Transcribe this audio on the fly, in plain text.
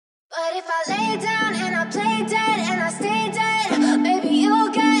But if I lay down and I play dead and I stay dead, maybe you'll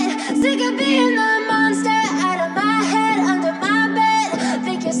get sick of being the monster out of my head, under my bed.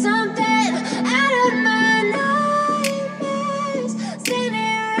 Think you're something out of my nightmares,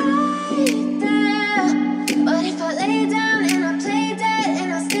 standing right there. But if I lay down and I play dead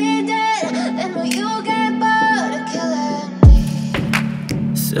and I stay dead, then will you get bored of killing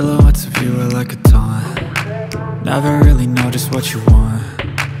me? Silhouettes of you are like a taunt. Never really know just what you want.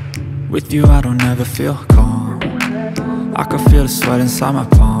 With you I don't ever feel calm. I can feel the sweat inside my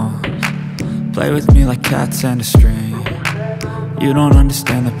palms. Play with me like cats and a string. You don't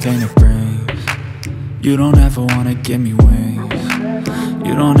understand the pain it brings. You don't ever wanna give me wings.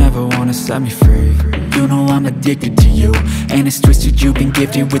 You don't ever wanna set me free. You know I'm addicted to you, and it's twisted, you've been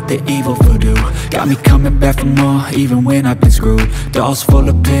gifted with the evil voodoo. Got me coming back for more, even when I've been screwed. Dolls full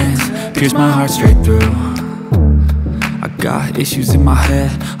of pins, pierce my heart straight through. I got issues in my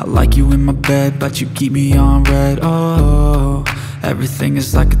head, I like you in my bed, but you keep me on red. Oh, everything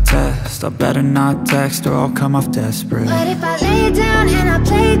is like a test, I better not text or I'll come off desperate. But if I lay down and I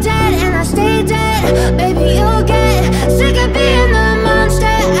play dead and I stay dead, baby you'll get sick of being the monster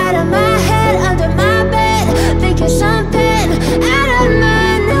out of my head, under my bed. Think you're something out of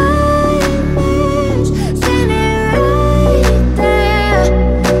my nightmares, standing right there.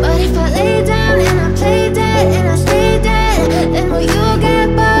 But if I lay down and I play dead and I stay dead, then will you get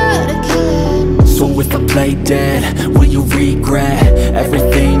bored of killing me? So if I play dead, will you regret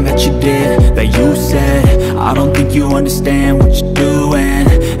everything that you did, that you said? I don't think you understand what you're doing,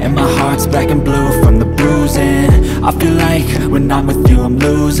 and my heart's black and blue from the bruising. I feel like when I'm with you I'm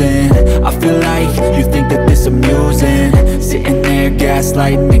losing. I feel like you think that this amusing, sitting there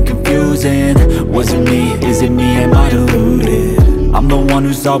gaslighting and confusing. Was it me? Is it me? Am I deluded? I'm the one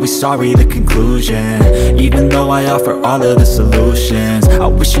who's always sorry, the conclusion, even though I offer all of the solutions. I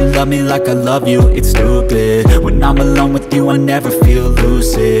wish you loved me like I love you, it's stupid. When I'm alone with you I never feel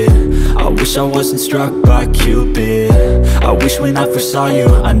lucid. I wish I wasn't struck by Cupid. I wish when I first saw you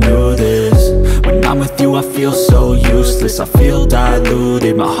I knew this. When I'm with you I feel so useless, I feel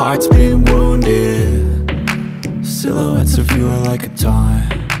diluted, my heart's been wounded. Silhouettes of you are like a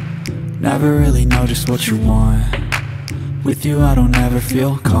taunt. Never really know just what you want. With you I don't ever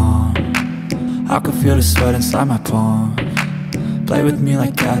feel calm. I can feel the sweat inside my palms. Play with me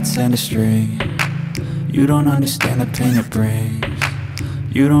like cats and a string. You don't understand the pain it brings.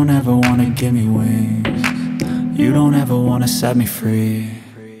 You don't ever wanna give me wings. You don't ever wanna set me free.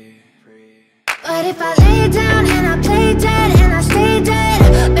 But if I lay down and I play dead and I stay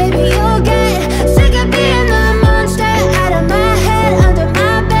dead, baby you'll get sick of being the monster out of my head, under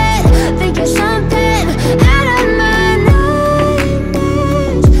my bed. Think you're something out of my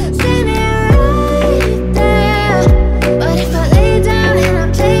nightmares, standing right there. But if I lay down and I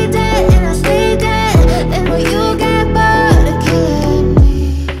play dead and I stay dead, then will you get bored of killing me?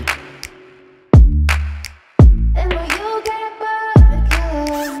 Then will you get bored of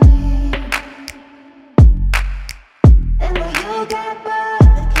killing me? Then will you get bored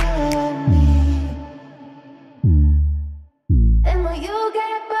of killing me? Then will you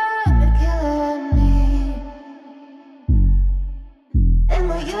get bored of killing me? Then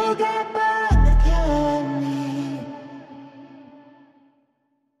will you get bored of killing me?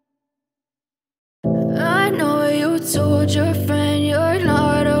 I know you told your friend you're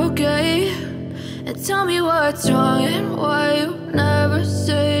not okay, and tell me what's wrong and why you never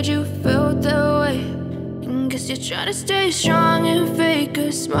said you felt that way. And guess you're trying to stay strong and fake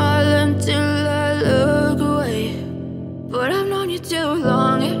a smile until I look away. But I've known you too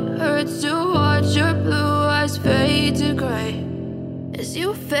long, it hurts to watch your blue eyes fade to gray as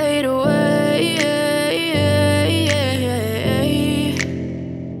you fade away,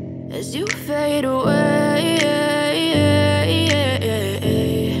 as you fade away.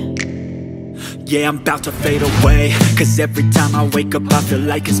 Yeah, I'm about to fade away, cause every time I wake up I feel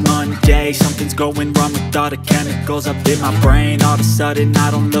like it's Monday. Something's going wrong with all the chemicals up in my brain. All of a sudden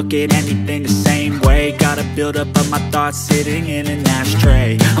I don't look at anything the same way. Got a buildup of my thoughts sitting in an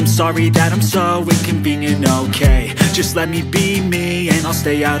ashtray. I'm sorry that I'm so inconvenient, okay. Just let me be me and I'll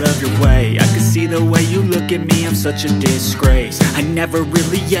stay out of your way. I can see the way you look at me, I'm such a disgrace. I never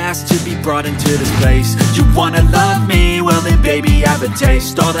really asked to be brought into this place. You wanna love me? Well then baby have a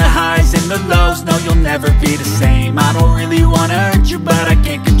taste. All the highs and the lows, no you'll never be the same. I don't really wanna hurt you but I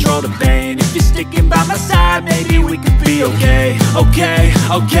can't control the pain. If you're sticking by my side maybe we could be okay.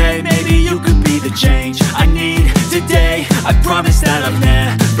 Okay, maybe you could be the change I need today. I promise that I've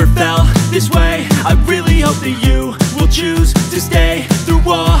never felt this way. I really hope that you will choose to stay through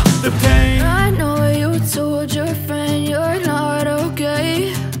all the pain. I know you told your friend you're not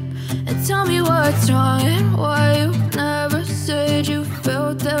okay, And tell me what's wrong and why you never said you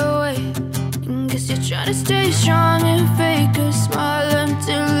felt that way. And guess you're trying to stay strong and fake a smile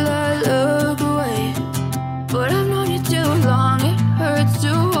until I look away. But I've known you too long, it hurts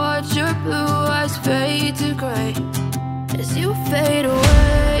to watch your blue eyes fade to gray as you fade away.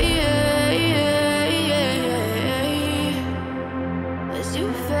 As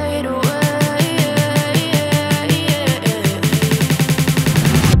you fade away.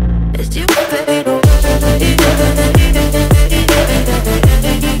 As you fade away. As you fade away.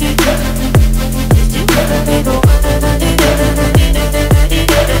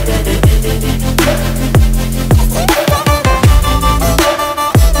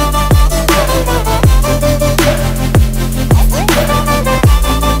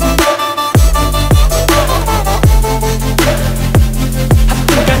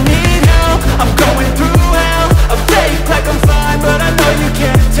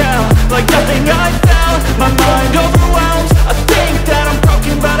 Like nothing I found, my mind overwhelms. I think that I'm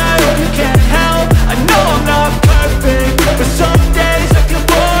broken, but I hope you can't help. I know I'm not perfect, but some days I feel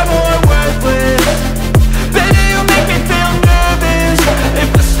far more worthless. Baby, you make me feel nervous.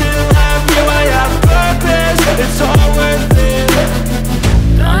 If I still have you, I have purpose. It's all worth it.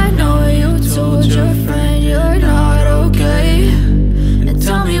 I know you told your friend you're not okay. And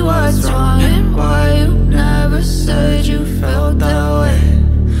tell me what's wrong and why you never said you felt that way.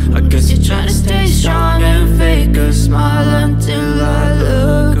 I guess you're trying to stay strong and fake a smile until I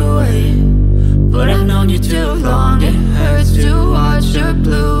look away. But I've known you too long, it hurts to watch your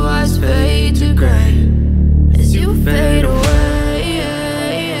blue eyes fade to gray as you fade away.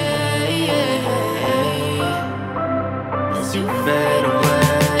 As you fade away.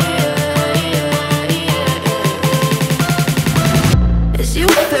 As you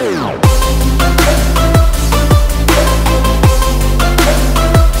fade away.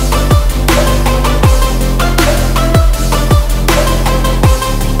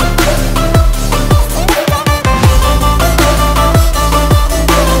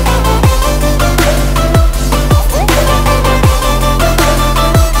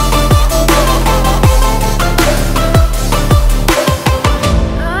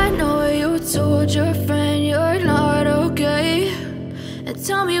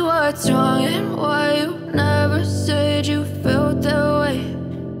 Tell me what's wrong and why you never said you felt that way.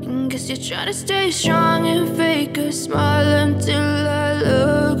 And guess you're trying to stay strong and fake a smile until I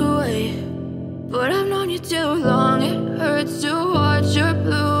look away. But I've known you too long, it hurts to watch your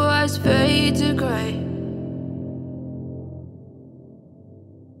blue eyes fade to gray.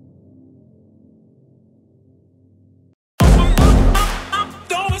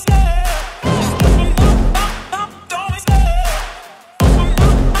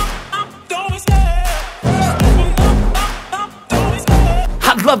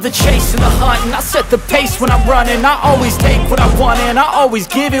 Love the chase and the hunt, and I set the pace when I'm running. I always take what I want and I always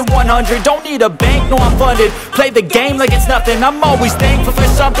give it 100. Don't need a bank, no I'm funded. Play the game like it's nothing. I'm always thankful for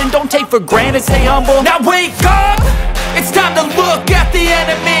something. Don't take for granted, stay humble. Now wake up, it's time to look at the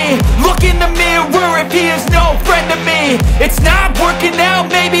enemy. Look in the mirror if he is no friend to me. It's not working out,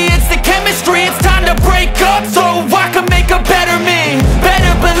 maybe it's the chemistry. It's time to break up so I can make a better me.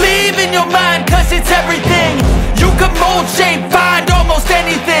 Better believe in your mind, cause it's everything. You can mold, shape, find almost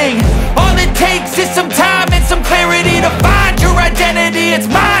anything. All it takes is some time and some clarity to find your identity. It's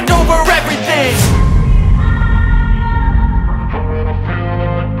mind over everything.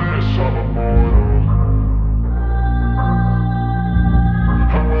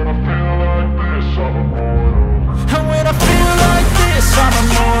 And when I feel like this, I'm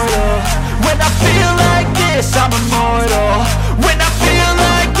immortal. When I feel like this, I'm immortal. When I feel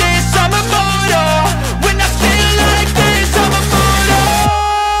like this, I'm immortal. When I feel like this, I'm immortal.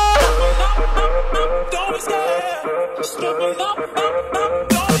 Don't be scared. Just open up,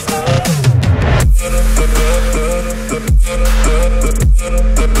 don't be scared.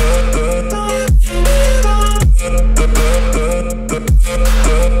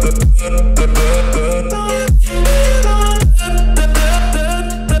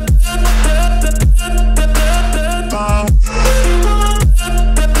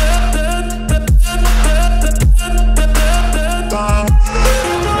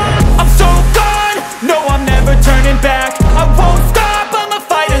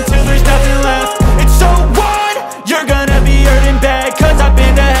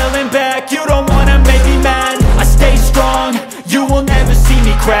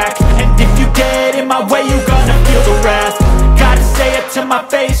 To my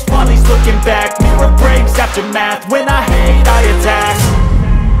face while he's looking back. Mirror breaks after math. When I hate, I attack.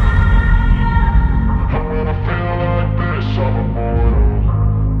 And when I feel like this, I'm immortal.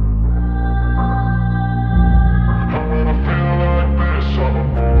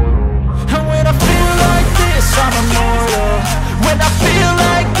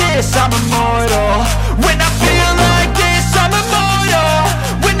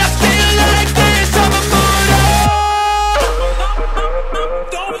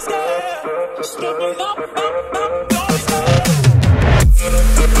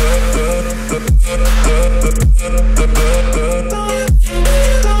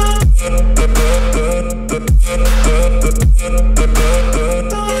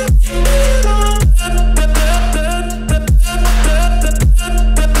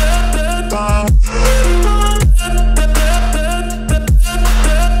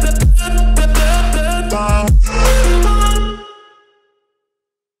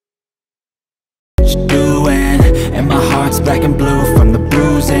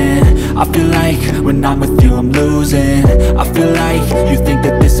 When I'm with you I'm losing. I feel like you think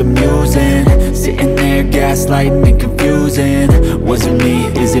that this amusing, sitting there gaslighting and confusing. Was it me?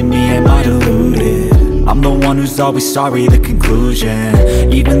 Is it me? Am I deluded? I'm the one who's always sorry, the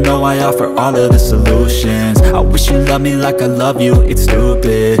conclusion. Even though I offer all of the solutions. I wish you loved me like I love you, it's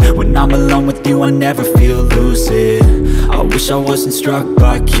stupid. When I'm alone with you I never feel lucid. I wish I wasn't struck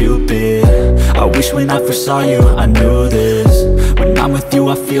by Cupid. I wish when I first saw you I knew this. When I'm with you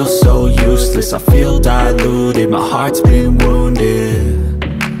I feel so useless. I feel diluted, my heart's been wounded.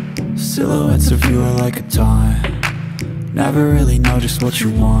 Silhouettes of you are like a taunt. Never really know just what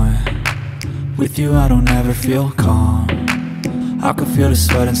you want. With you I don't ever feel calm. I can feel the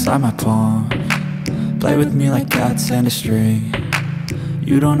sweat inside my palm. Play with me like cats and a string.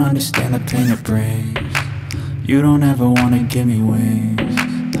 You don't understand the pain it brings. You don't ever wanna give me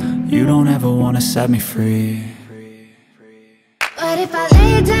wings. You don't ever wanna set me free. But if I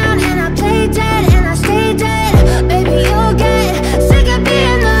lay down and I play dead and I stay dead, baby you'll get